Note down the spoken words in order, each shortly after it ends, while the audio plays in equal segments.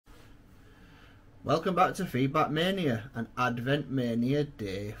Welcome back to Feedback Mania and Advent Mania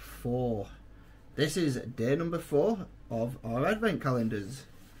Day 4. This is day number 4 of our Advent calendars.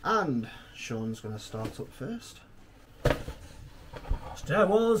 And Sean's going to start up first. Star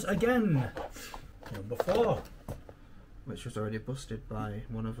Wars again, number 4. Which was already busted by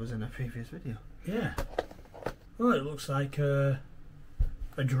one of us in a previous video. Yeah. Well, it looks like a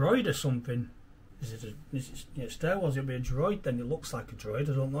droid or something. Is it Star Wars? It'll be a droid, then it looks like a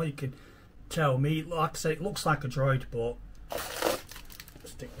droid. I don't know, you can tell me. Like I say, it looks like a droid, but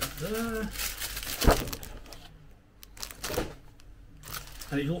stick that there.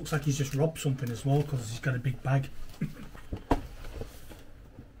 And it looks like he's just robbed something as well because he's got a big bag.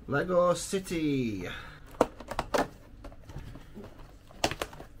 Lego City.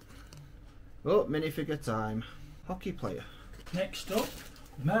 Oh, minifigure time. Hockey player. Next up,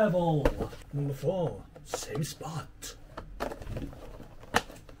 Marvel, number 4. Same spot.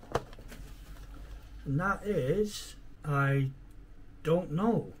 And that is, I don't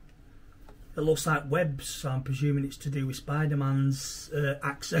know. It looks like webs, so I'm presuming it's to do with Spider-Man's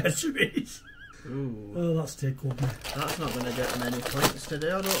accessories. Ooh. Oh, that's tickled me. That's not going to get many points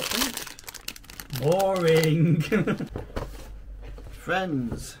today, I don't think. Boring.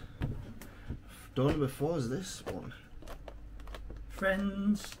 Friends. Door number 4 is this one.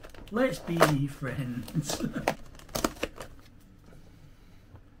 Friends, let's be friends.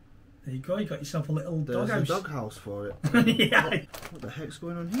 There you go, you got yourself a little There's doghouse. a doghouse for it. Yeah. What the heck's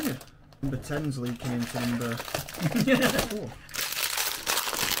going on here? Number 10's leaking into number 4.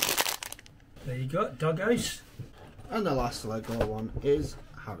 There you go, doghouse. And the last Lego one is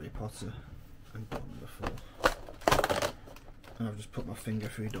Harry Potter and door number 4. And I've just put my finger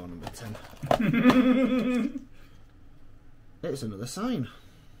through door number 10. It's another sign.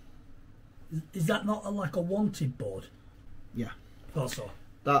 Is that not like a wanted board? Yeah. Thought so.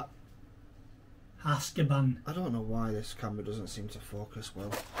 That, Azkaban. I don't know why this camera doesn't seem to focus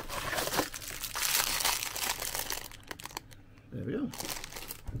well. There we go.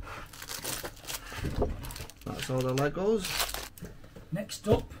 That's all the Legos. Next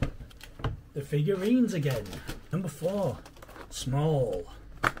up, the figurines again. Number 4, small.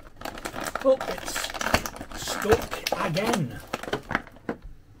 Oh, it's stuck again.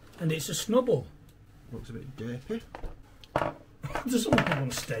 And it's a snubble. Looks a bit derpy. Does someone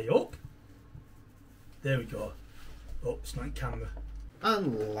want to stay up? There we go. Oh, it's not camera.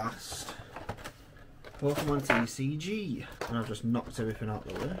 And last, Pokemon TCG. And I've just knocked everything out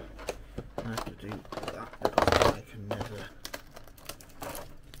the way. I have to do that because I can never.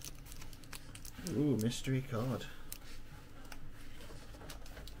 Ooh, mystery card.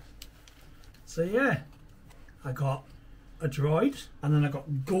 So yeah, I got a droid, and then I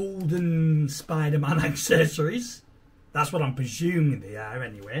got golden Spider-Man accessories. That's what I'm presuming they are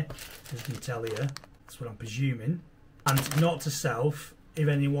anyway, as you can tell here. That's what I'm presuming. And note to self, if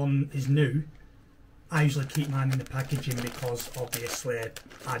anyone is new, I usually keep mine in the packaging because obviously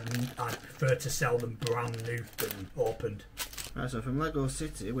I'd prefer to sell them brand new than opened. Right, so from Lego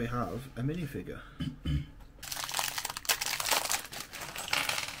City we have a minifigure.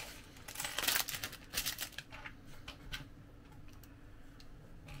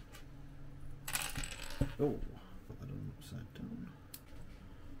 Oh, put that on upside down.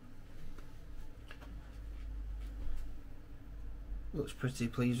 Looks pretty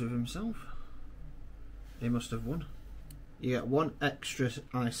pleased with himself. He must have won. You get 1 extra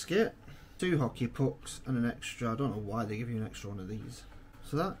ice skate, 2 hockey pucks, and an extra, I don't know why they give you an extra one of these.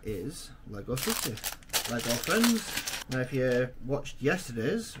 So that is Lego City. Lego friends. Now if you watched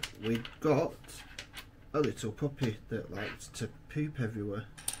yesterday's, we got a little puppy that liked to poop everywhere.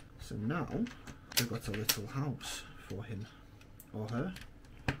 So now we've got a little house for him, or her,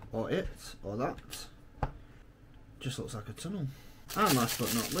 or it, or that. Just looks like a tunnel. And last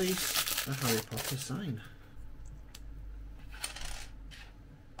but not least, a Harry Potter sign.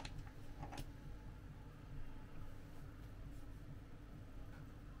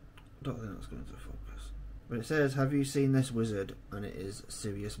 Don't think that's going to focus. But it says, have you seen this wizard? And it is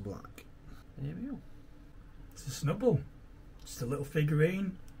Sirius Black. There we go. It's a snubble. Just a little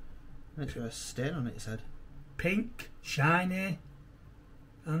figurine. It's got a stain on its head. Pink, shiny,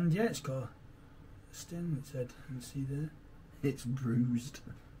 and yeah, it's got a stain on its head. You can see there. It's bruised.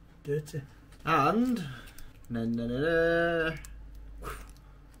 Dirty. And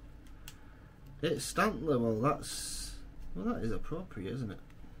it's Stantler. Well, that is appropriate, isn't it?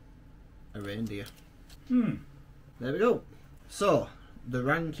 A reindeer. There we go. So the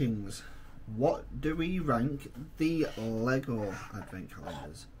rankings. What do we rank the Lego Advent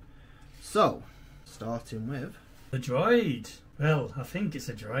calendars? So starting with The droid. Well, I think it's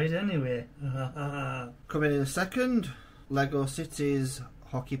a droid anyway. Coming in second, Lego Cities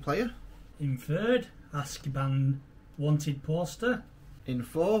Hockey Player. In third, Azkaban Wanted Poster. In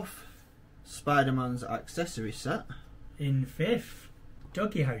fourth, Spider-Man's accessory set. In fifth,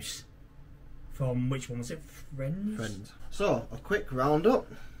 Doggy House. From which one was it? Friends? So, a quick roundup.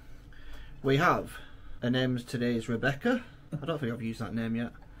 We have, her name today is Rebecca. I don't think I've used that name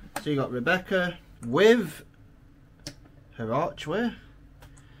yet. So you got Rebecca with her archway,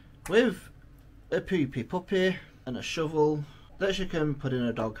 with a poopy puppy and a shovel that she can put in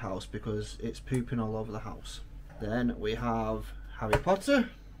a doghouse because it's pooping all over the house. Then we have Harry Potter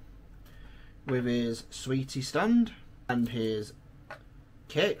with his sweetie stand and his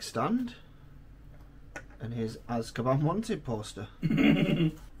cake stand and his Azkaban Wanted poster.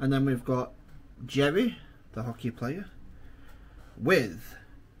 And then we've got Jerry, the hockey player, with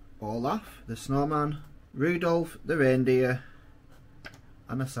Olaf, the snowman, Rudolph, the reindeer,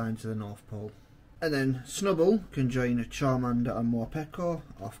 and a sign to the North Pole. And then Snubble can join a Charmander and Morpeko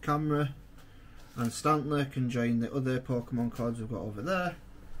off camera, and Stantler can join the other Pokemon cards we've got over there,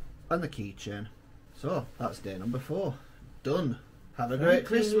 and the keychain. So that's day number 4. Done. Have a great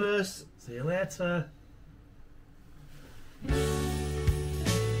Christmas. See you later.